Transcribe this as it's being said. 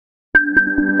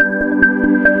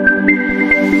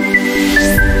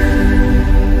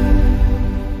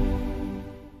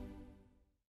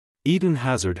Eden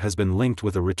Hazard has been linked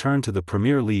with a return to the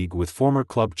Premier League, with former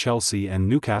club Chelsea and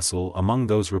Newcastle among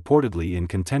those reportedly in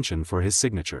contention for his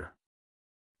signature.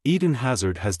 Eden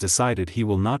Hazard has decided he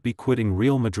will not be quitting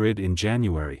Real Madrid in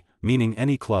January, meaning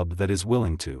any club that is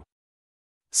willing to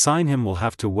sign him will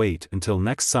have to wait until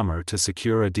next summer to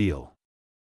secure a deal.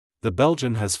 The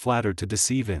Belgian has flattered to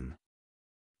deceive in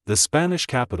the Spanish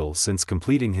capital since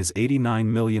completing his £89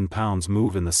 million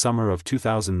move in the summer of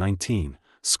 2019,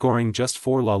 scoring just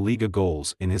 4 La Liga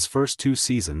goals in his first 2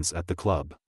 seasons at the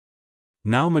club.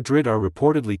 Now Madrid are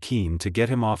reportedly keen to get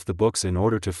him off the books in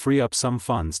order to free up some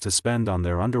funds to spend on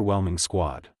their underwhelming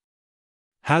squad.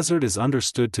 Hazard is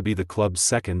understood to be the club's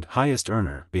second highest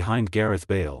earner behind Gareth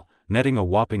Bale, netting a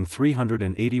whopping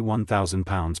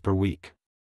 £381,000 per week.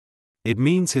 It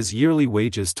means his yearly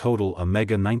wages total a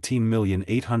mega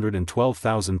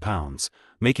 £19,812,000,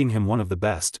 making him one of the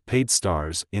best-paid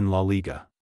stars in La Liga.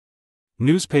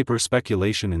 Newspaper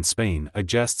speculation in Spain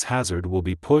suggests Hazard will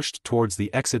be pushed towards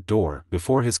the exit door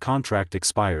before his contract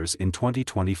expires in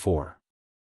 2024.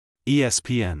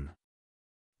 ESPN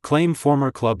claim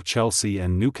former club Chelsea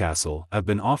and Newcastle have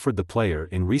been offered the player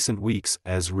in recent weeks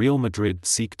as Real Madrid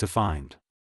seek to find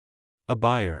a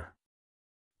buyer.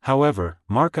 However,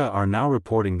 Marca are now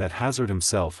reporting that Hazard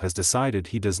himself has decided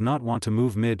he does not want to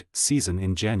move mid-season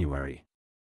in January.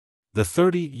 The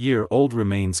 30-year-old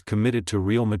remains committed to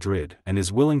Real Madrid and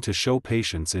is willing to show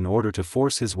patience in order to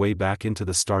force his way back into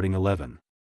the starting 11.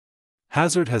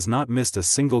 Hazard has not missed a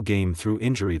single game through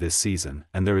injury this season,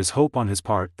 and there is hope on his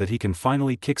part that he can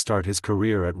finally kickstart his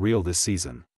career at Real this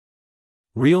season.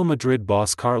 Real Madrid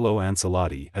boss Carlo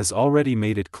Ancelotti has already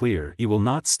made it clear he will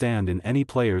not stand in any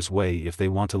player's way if they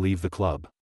want to leave the club.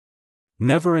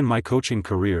 "Never in my coaching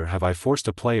career have I forced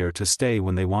a player to stay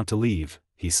when they want to leave,"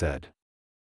 he said.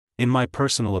 "In my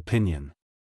personal opinion,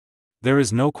 there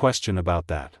is no question about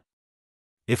that.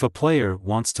 If a player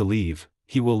wants to leave,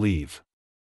 he will leave.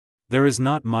 There is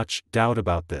not much doubt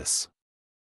about this.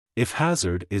 If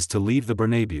Hazard is to leave the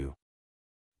Bernabeu,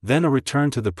 then a return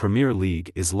to the Premier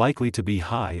League is likely to be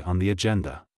high on the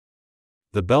agenda."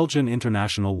 The Belgian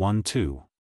international won 2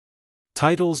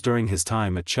 titles during his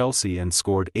time at Chelsea and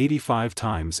scored 85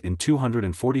 times in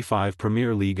 245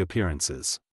 Premier League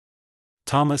appearances.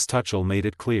 Thomas Tuchel made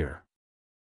it clear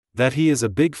that he is a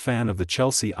big fan of the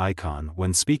Chelsea icon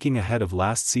when speaking ahead of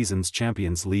last season's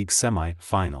Champions League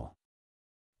semi-final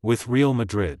with Real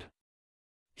Madrid.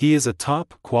 "He is a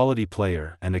top-quality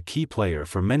player and a key player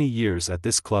for many years at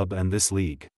this club and this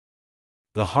league.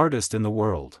 The hardest in the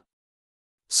world.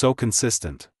 So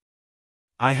consistent.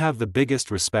 I have the biggest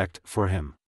respect for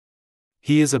him.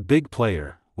 He is a big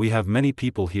player, we have many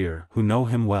people here who know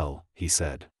him well," he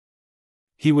said.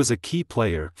 He was a key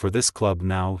player for this club,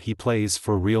 now he plays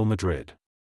for Real Madrid.